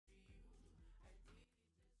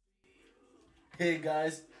Hey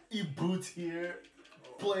guys, E-Boot here,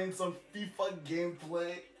 playing some FIFA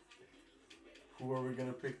gameplay. Who are we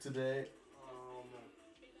gonna pick today?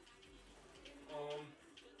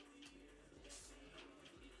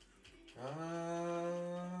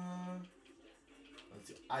 Let's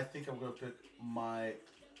see. I think I'm gonna pick my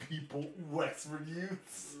people, Wexford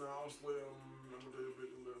Youths. No, I'll play a little bit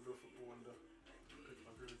of football and pick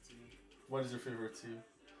my favorite team. What is your favorite team?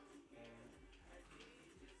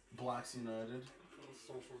 Blacks United.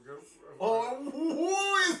 Oh, who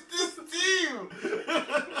is this team? Okay,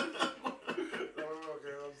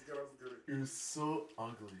 I'm just kidding. You're so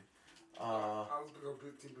ugly. I was gonna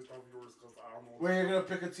pick a team based off yours because I don't know. Wait, you're gonna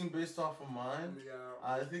pick a team based off of mine? Yeah.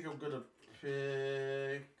 I think I'm gonna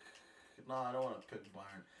pick. No, I don't want to pick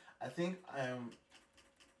Bayern. I think I'm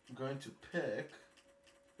going to pick.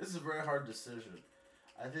 This is a very hard decision.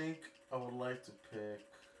 I think I would like to pick.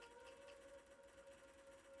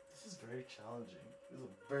 This is very challenging. This is a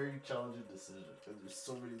very challenging decision because there's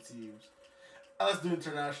so many teams. Let's do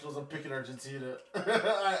internationals. I'm picking Argentina.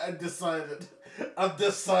 I decided. I've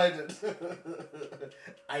decided.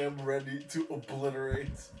 I am ready to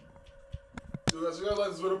obliterate. Dude, as you guys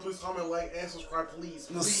like this video, please comment, like, and subscribe, please.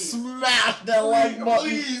 Smash that like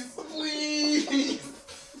button. Please.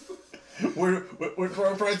 We're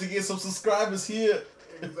trying to get some subscribers here.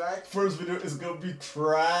 Exactly. First video is gonna be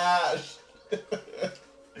trash.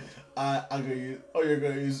 I'm gonna use. Oh, you're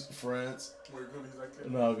gonna use France. You're gonna use that kid?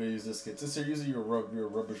 No, I'm gonna use this kid. Since you're using your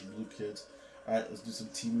rubbish blue kids. Alright, let's do some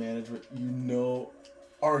team management. You know,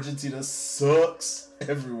 Argentina sucks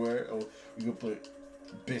everywhere. Oh, we gonna play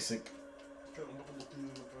basic.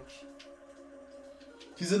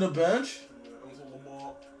 He's in the bench?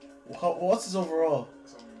 What's his overall?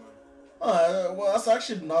 Well, that's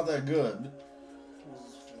actually not that good.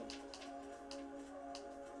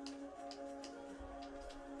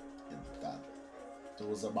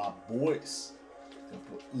 Those are my boys. Gonna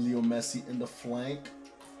put Leo Messi in the flank.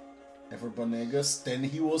 Ever Banega,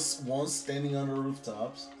 he was once standing on the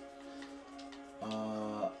rooftops.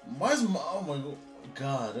 Oh my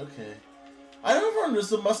god, okay. I never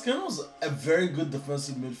understood. Mascherano was a very good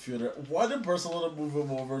defensive midfielder. Why did Barcelona move him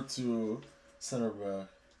over to center back?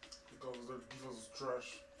 Because their defense is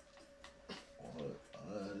trash.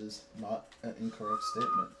 That is not an incorrect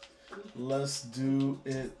statement. Let's do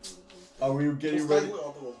it. Are we getting ready?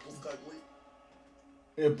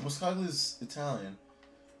 Yeah, Buscaglia is Italian.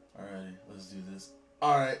 Alright, let's do this.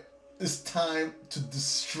 Alright, it's time to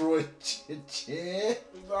destroy Chiche. I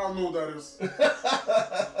don't know what that is.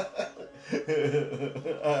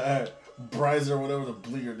 Alright, Bryce or whatever the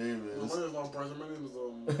bleak your name is. My name is not Bryce, my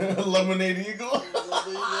name is Lemonade Eagle.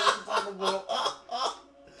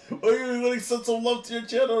 Oh, you're gonna send some love to your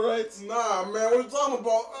channel, right? Nah, man, what are you talking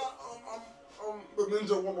about? I'm the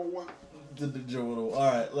Ninja 101. The Ninja 101.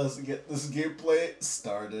 Alright, let's get this gameplay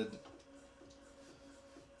started.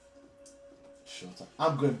 Showtime.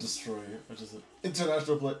 I'm gonna destroy you. Which is an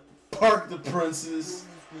international play. Park the Princes.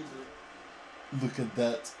 Look at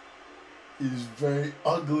that. It is very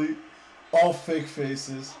ugly. All fake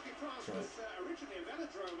faces. Right.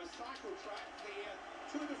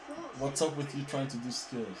 What's up with you trying to do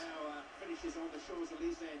skills?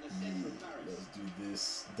 Let's do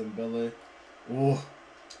this. Dembele. Oh.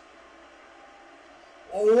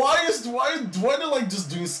 Why do I like just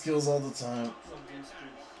doing skills all the time?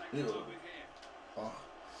 Ew. Oh.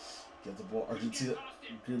 Get the ball. Argentina.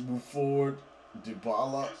 Good move forward.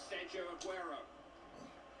 Dybala.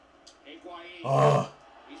 Ah.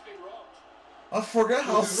 I forget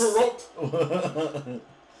how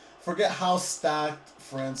forget how stacked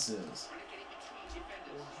France is.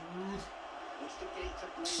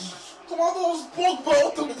 Come on, those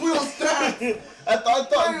Pogba to play on stack. I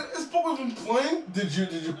thought is Pogba been playing? Did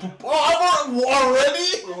you put? Oh, I'm already.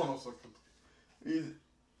 Wait, hold on a second.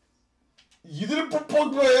 You didn't put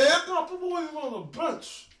Pogba in? No, Pogba wasn't on the bench.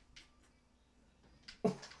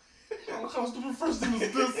 Look how stupid first team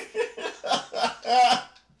is this.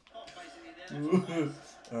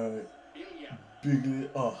 Alright. Bigly.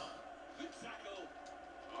 Oh.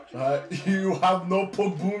 Alright. You have no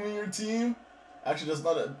Pogba in your team? Actually, that's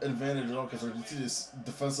not an advantage at all because Argentina is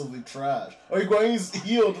defensively trash. Oh, Higuain's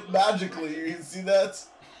healed magically. You see that?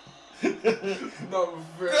 Not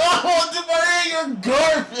very. Oh, Di Maria, you're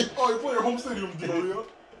garbage! Oh, you play your home stadium, Di Maria.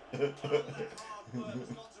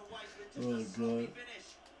 Oh, God.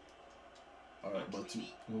 Alright, Batu.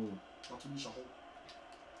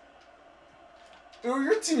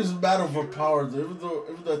 Your team is mad overpowered, even though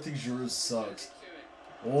I think Giroud sucks.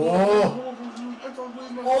 Oh!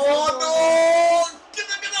 Oh no! Get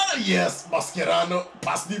out of Yes, Mascherano.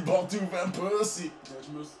 Pass the ball to Van Persie.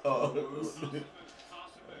 Oh.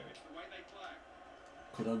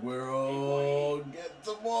 Kun Aguero, get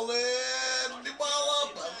the ball in.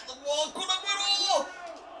 Dybala, pass the ball. Kun Aguero.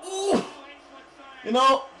 Ooh. You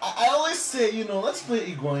know, I always say, you know, let's play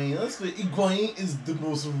Higuain. Higuain is the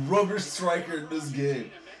most rubber striker in this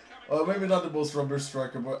game. Maybe not the most rubber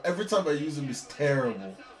striker, but every time I use him, he's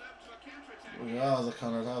terrible. Oh, yeah, that was a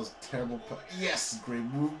counter. That was terrible. Yes, great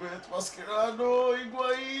movement. Mascherano,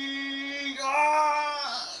 Higuain.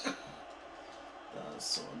 Ah! That is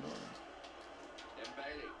so annoying.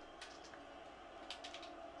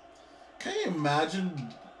 Can you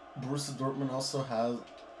imagine Borussia Dortmund also has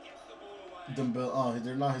Dembele? Oh,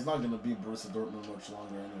 they're not. He's not gonna be Borussia Dortmund much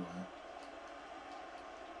longer anyway.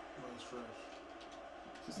 No, he's trash.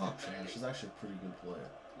 He's not trash. He's actually a pretty good player.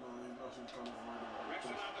 No, he's actually kind of right.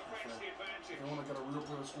 If they want to get a real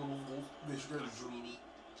player to score those goals, they should get Giroud.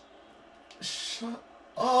 Shut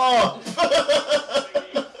up!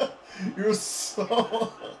 You're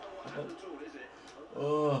so.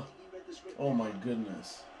 Oh my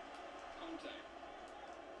goodness.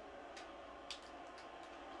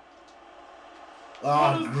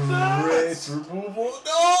 Ah, great removal.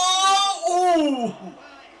 No! Ooh!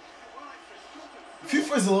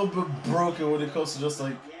 FIFA is a little bit broken when it comes to just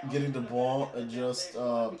like getting the ball and just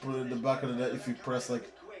put it in the back of the net if you press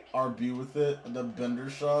like RB with it, and the bender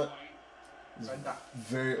shot is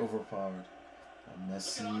very overpowered.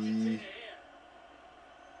 Messi.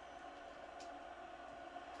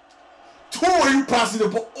 Oh, are you passing the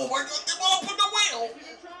ball? Oh my god, the ball put the wheel!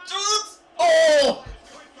 Just, oh!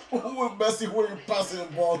 Oh, Messi, who are you passing the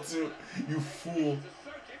ball to? You fool.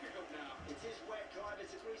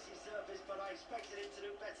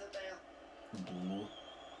 Blue.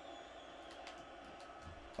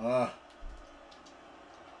 Ah.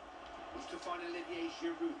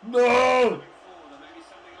 No!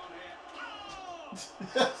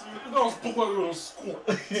 That was Pogba little score.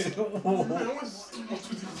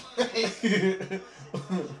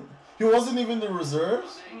 He wasn't even the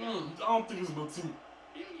reserves? I don't think he's a good team.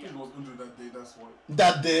 I think he was injured that day, that's why.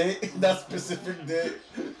 That day? That specific day?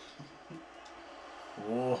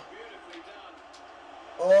 Oh.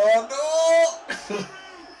 Oh no!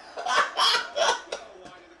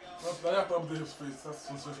 I have to update his face. That's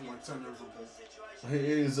sensation like 10 years ago.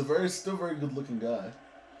 He's a still very good looking guy.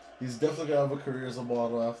 He's definitely gonna have a career as a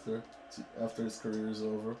model after his career is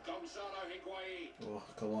over. Oh,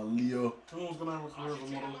 come on, Leo. Who's gonna have a career as a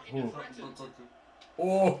model?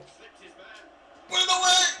 Oh! Put it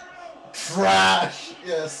away! Trash!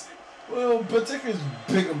 Yes. Well, Benteke is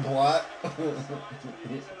big and black.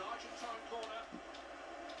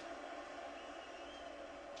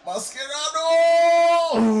 Mascherano!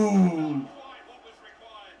 Ooh.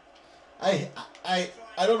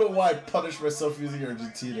 I don't know why I punish myself using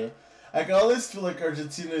Argentina. I can always feel like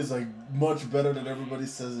Argentina is like much better than everybody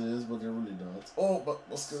says it is, but they're really not. Oh, but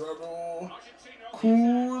Mascherano,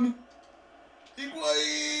 Kun,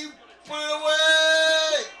 Higuain, put it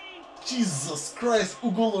away! Jesus Christ,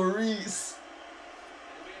 Hugo Lloris.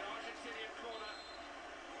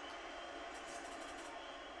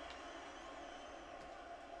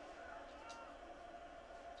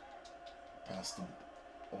 Past him.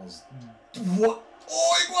 What?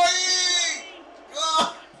 Oh, Higuain!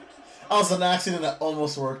 Ah! That was an accident that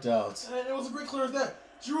almost worked out. And it was a great clear as that.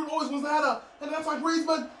 Giroud always was the header. And that's why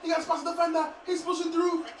Griezmann, he got a spot to defend that. He's pushing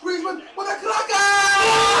through. Griezmann with a cracker!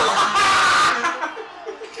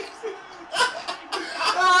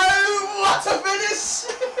 What a finish!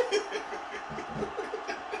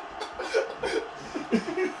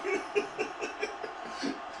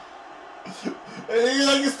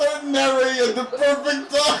 You started narrating at the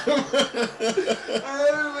perfect time.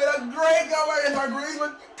 With a great goal against our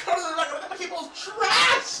Griezmann. The people's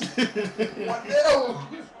trash! What the?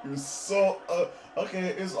 You're so okay,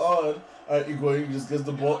 it's on. Alright, Higuain just gets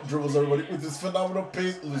the ball, dribbles everybody with his phenomenal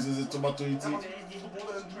pace, loses it to Matuidi. Oh,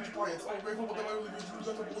 great football that might leave Giroud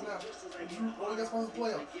got the ball now. Giroud, oh, against the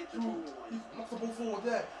player. Giroud, he knocks the ball forward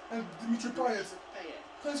there. And Dimitri Payet.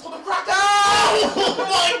 He's for the cracker! Oh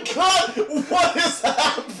my god! What is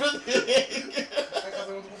happening?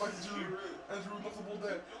 And Giroud knocks the ball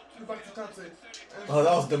there. Back to Kante. Oh,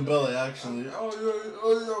 that was Dembele, actually. Oh,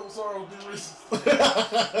 yeah, sorry, I was being racist.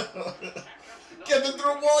 Get the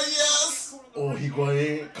through ball, yes! Oh,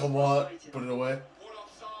 Higuain, come on, put it away.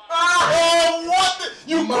 Oh, what?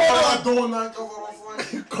 You caught doing that because I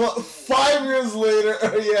was like... caught 5 years later.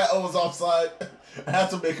 Yeah, I was offside. I had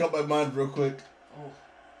to make up my mind real quick.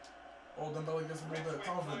 Oh, Dembele gets the ball there.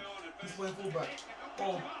 Calvin, he's playing fullback.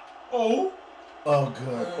 Oh. Oh,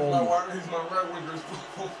 good. He's my right winger.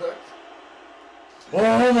 Fullback.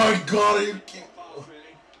 Oh my God! Are you kidding?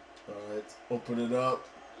 Alright, open it up.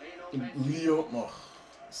 Leo. Oh,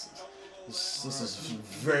 this is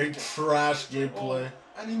very trash gameplay.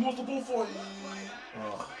 And he knows the ball for you.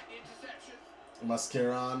 Oh.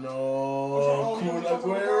 Mascherano. Kun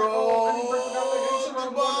Aguero.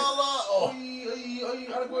 Aguero.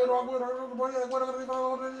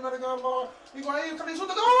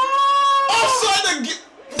 Offside again!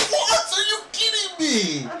 What? Are you kidding me?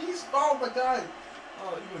 And he's fouled the guy.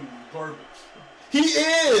 Oh, even garbage. He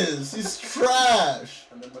is! He's trash!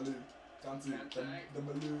 And then Malou. Can't see it. The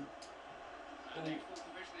Malou.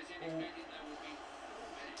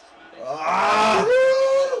 Ah!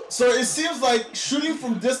 So it seems like shooting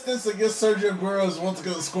from distance against Sergio Aguero is what's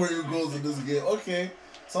going to score you goals in this game. Okay,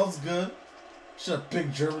 sounds good. Should have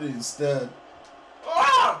picked Germany instead.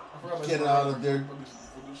 Ah! Get out of there.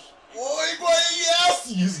 Oh, Higuain, yes!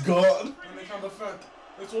 He's gone. And they can't defend.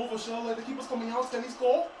 It's over, Shell. Like the keeper's coming out. Can he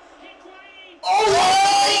score?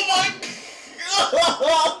 Oh my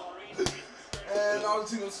God! And our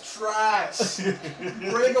team is trash.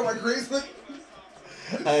 Break up my Griezmann.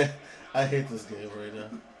 I hate this game right now.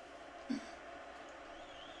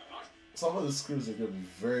 Some of the screws are gonna be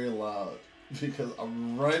very loud because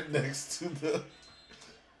I'm right next to them.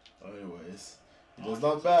 Anyways, it does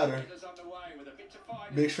not matter.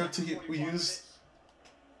 Make sure to use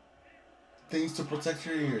things to protect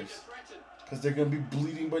your ears because they're gonna be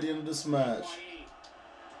bleeding by the end of this match.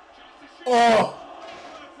 Oh!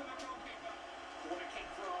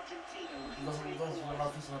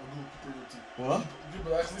 What?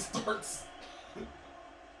 People actually starts.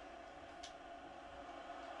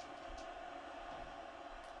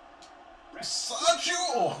 Musacho!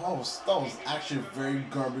 Oh, that was actually a very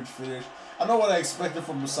garbage finish. I know what I expected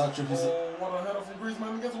from Musacho. Oh, what a header from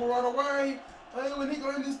Griezmann. He gets one right away. Oh, and he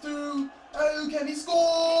got in this too. Oh, can he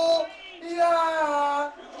score?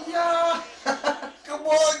 Yeah! Yeah! Come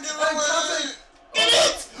on, get it! Get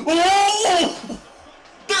it! Oh!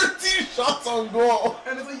 13 shots on goal!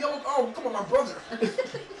 And it's a yellow. Oh, come on, my brother.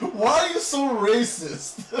 Why are you so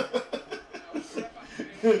racist?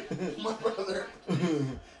 My brother.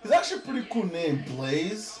 It's actually a pretty cool name,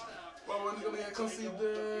 Blaze. Well, when he's gonna get conceded.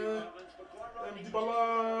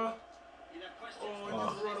 Dybala. Oh, he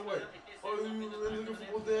gets right away. Oh, he's looking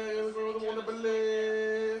for there. He's going to want to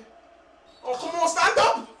belay. Oh, come on, stand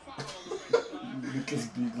up! Lucas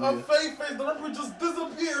Biglia. A fake face, the referee just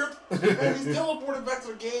disappeared. And he's teleported back to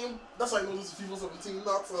the game. That's how I know this is FIFA 17,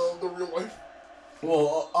 not the real life.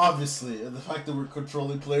 Well, obviously, the fact that we're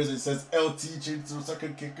controlling players, it says LT changed to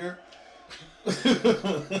second kicker.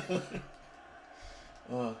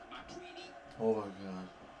 Oh my God.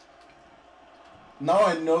 Now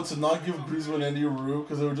I know to not give Griezmann any room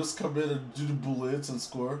because they would just come in and do the bullets and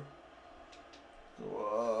score.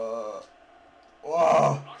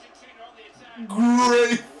 Wow.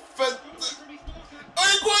 Great.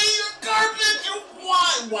 Higuain, you're garbage!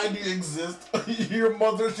 Why do you exist? Your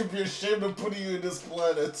mother should be ashamed of putting you in this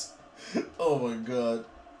planet. Oh my God.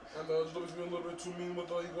 And Joe's been a little bit too mean with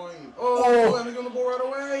Higuain. Oh, and he's gonna go right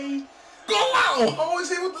away. Go out! Oh, he's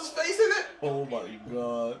hit with his face in it. Oh my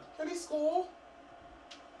God. Can he score?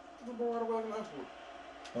 The ball right away like an airport.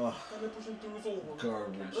 Oh, And they push him through. It's over.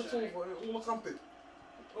 garbage. It's over.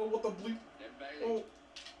 Oh, what the bleep. Oh,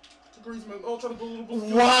 Griezmann. Oh, try to do a little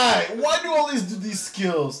bit. Why? Why do all these do these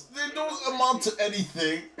skills? They don't amount to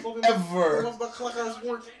anything. Ever. Off that clacker's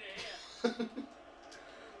work. And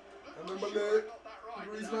Dembele.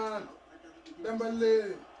 Griezmann.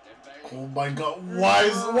 Dembele. Oh my God. Why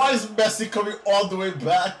is Messi coming all the way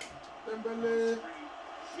back? Dembele.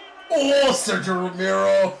 Oh, Sergio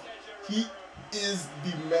Romero. He is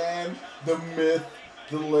the man, the myth,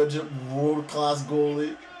 the legend, world-class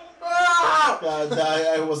goalie. Ah!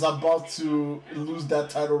 I was about to lose that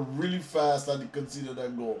title really fast and he conceded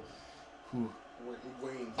that goal. Whew.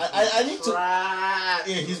 Wayne. I need to. Yeah,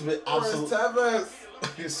 he's been absolutely. Where's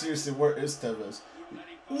Tevez? Seriously, where is Tevez?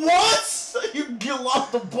 What? You get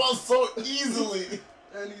off the ball so easily.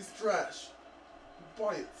 And he's trash.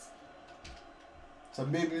 Buy it. So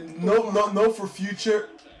maybe no for future.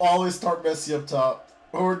 Always start Messi up top.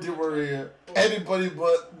 Or Di Maria. Anybody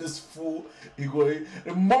but this fool Higuain.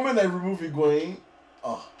 The moment I remove Higuain,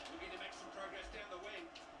 oh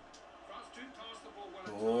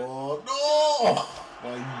no!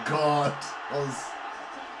 My God, that was.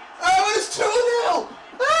 Oh, it's 2-0!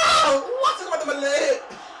 Oh, what's about the Malay?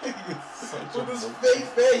 With his fake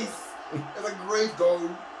face. It's a great goal.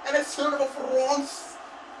 And it's 2-0 for France.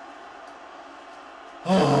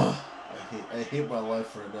 I hate my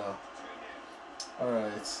life right now.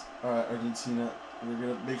 Alright, Argentina. We're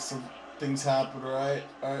gonna make some things happen, alright?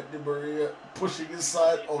 Alright, Di Maria pushing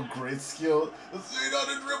inside. Oh, great skill. Zidane on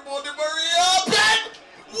the dribble, Di Maria! Ben!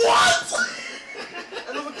 What?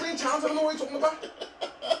 And there's a clean chance, I don't know what you're talking about.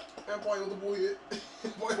 And boy, with the ball here.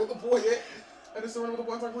 Boy, with the ball here. And it's surrounded with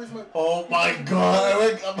the ball attack policeman. Oh my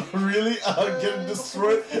god, I'm really getting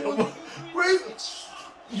destroyed.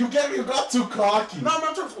 You got too cocky. No, I'm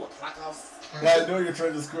not trying to score crackers. I know you're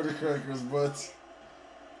trying to score the crackers, but...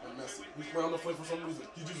 And Messi, he's playing on the flank for some reason.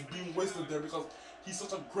 He's just being wasted there because he's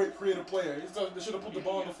such a great creative player. They should have put the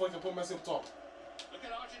ball on the flank and put Messi up top. Look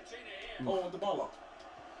at Argentina here. Oh, the ball up.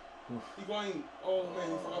 Higuain. Oh man,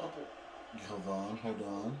 he forgot the ball. Hold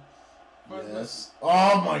on. Yes.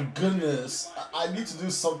 Oh my goodness. I need to do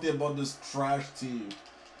something about this trash team.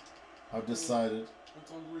 I've decided.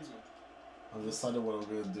 That's on the reason. I've decided what I'm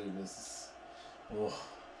gonna do. This. Oh.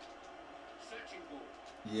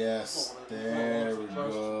 Yes. There we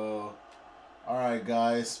go. Alright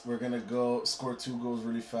guys, we're gonna go score 2 goals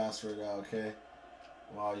really fast right now, okay?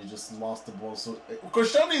 Wow, you just lost the ball so...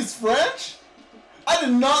 Koscielny is French? I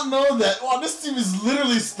did not know that. Wow, this team is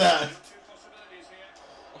literally stacked.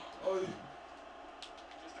 Oh,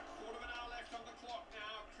 just a quarter of an hour left on the clock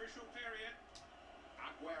now. Crucial period.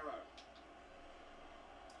 Aguero.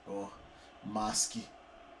 Oh, Maski.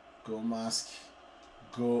 Go Maski.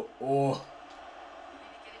 Go. Oh.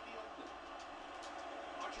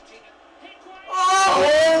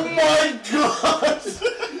 Oh my god!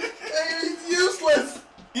 he's useless!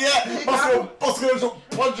 Yeah, Pascal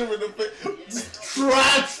punch him in the face.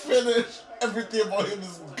 Trash finish. Everything about him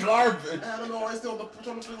is garbage. I don't know, I still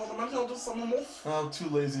trying to figure out the match. I'll just summon him off. I'm too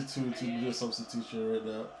lazy to do a substitution right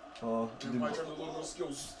now. Oh, He might try to learn those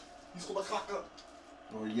skills. He's called a cracker.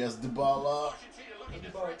 oh yes, Dybala.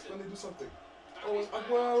 Dybala, let me do something. Oh,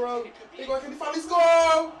 Aguero. Higuain, can he finally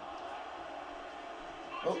score?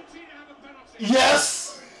 Oh.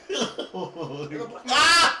 Yes!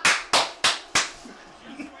 Ah!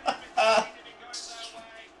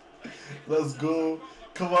 Let's go.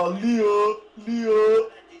 Come on, Leo.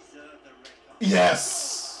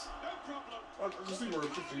 Yes!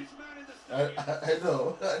 I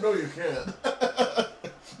know you can.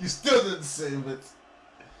 You still didn't save it.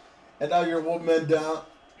 And now you're 1 man down.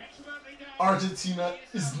 Argentina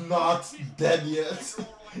is not dead yet.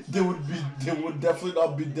 They would definitely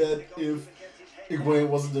not be dead if Higuain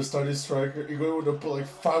wasn't the starting striker. Higuain would have put like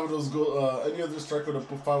 5 of those goals. Any other striker would have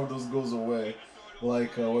put 5 of those goals away.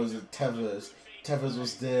 Like what was it? Tevez. Tevez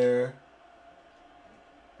was there.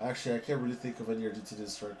 Actually, I can't really think of any Argentinian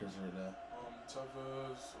strikers right now.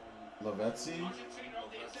 Tevez. Lavezzi.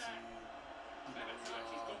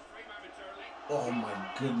 Oh my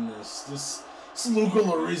goodness, this Luka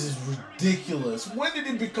Lloris is ridiculous. When did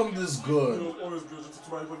he become this good? He was always good. Just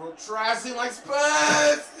trying to play trashy like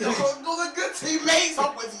Spurs. Those are good teammates.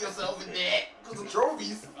 Stop wasting yourself in there because of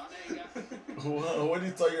trophies. What do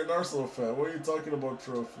you thought you're an Arsenal fan? What are you talking about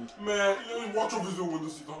trophies? Man, what trophies do you win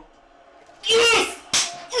this season? Yes!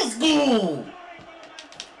 Let's go!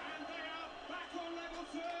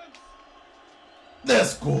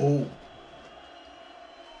 Let's go!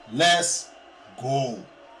 Let's go!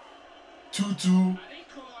 2-2.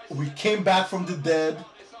 We came back from the dead.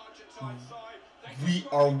 We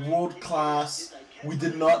are world class. We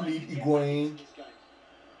did not need Higuain.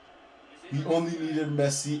 We only needed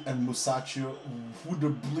Messi and Musacchio. Who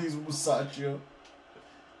the please Musacchio?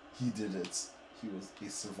 He did it. He was a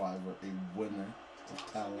survivor, a winner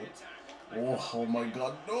of talent. Oh my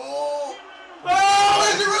god, no! Oh,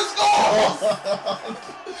 Giroud scores!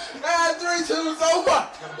 And 3-2 is over!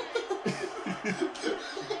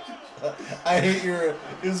 I hate your...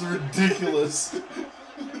 It's ridiculous.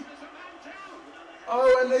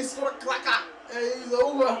 Oh, and they scored a clacker! And he's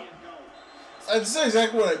over! That's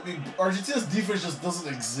exactly what I mean. Argentina's defense just doesn't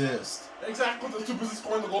exist. Exactly, they're too busy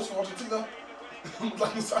scoring the goals for Argentina.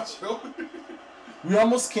 Like Musacchio. We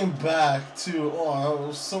almost came back, too. Oh, that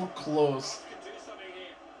was so close.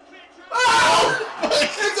 Oh!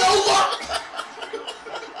 It's over!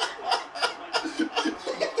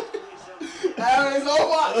 And it's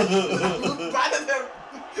over! Bad at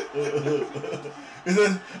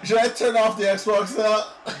him! Should I turn off the Xbox now?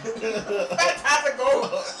 Fantastic goal!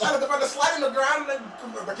 Let the defender slide in the ground and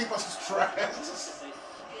then the keeper's just trash.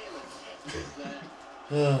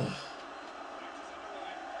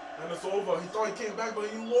 And it's over. He thought he came back, but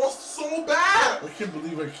he lost so bad! I can't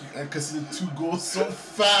believe I conceded 2 goals so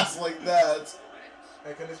fast like that.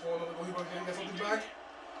 Hey, can they score another goal? He can get something back?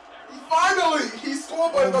 He finally! He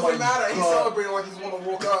scored, but it doesn't matter. He's celebrating like he's won the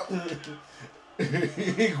World Cup.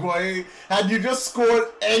 Higuain, had you just scored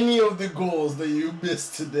any of the goals that you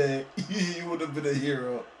missed today, you would have been a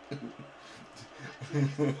hero.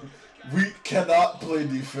 We cannot play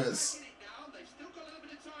defense. They've still got a little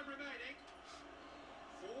bit of time remaining.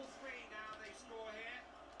 4-3 now they score here.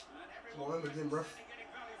 And everyone again, bruh. getting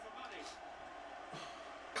value for money.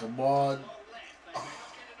 Come on. They may not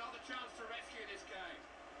get another chance to rescue this game.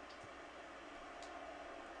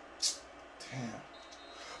 Damn.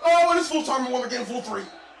 Oh, it's full time and one again, full 3.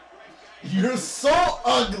 You're so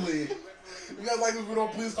ugly. If you guys like this video,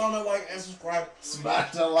 please comment, like, and subscribe.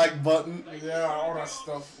 Smash that like button. Yeah, all that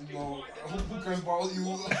stuff. You know, who cares about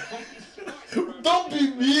you? Don't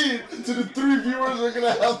be mean to the 3 viewers we're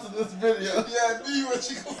gonna have to this video. Yeah, me what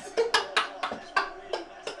you gonna say.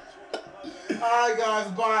 Alright guys,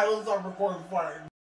 bye. Let's start recording fire.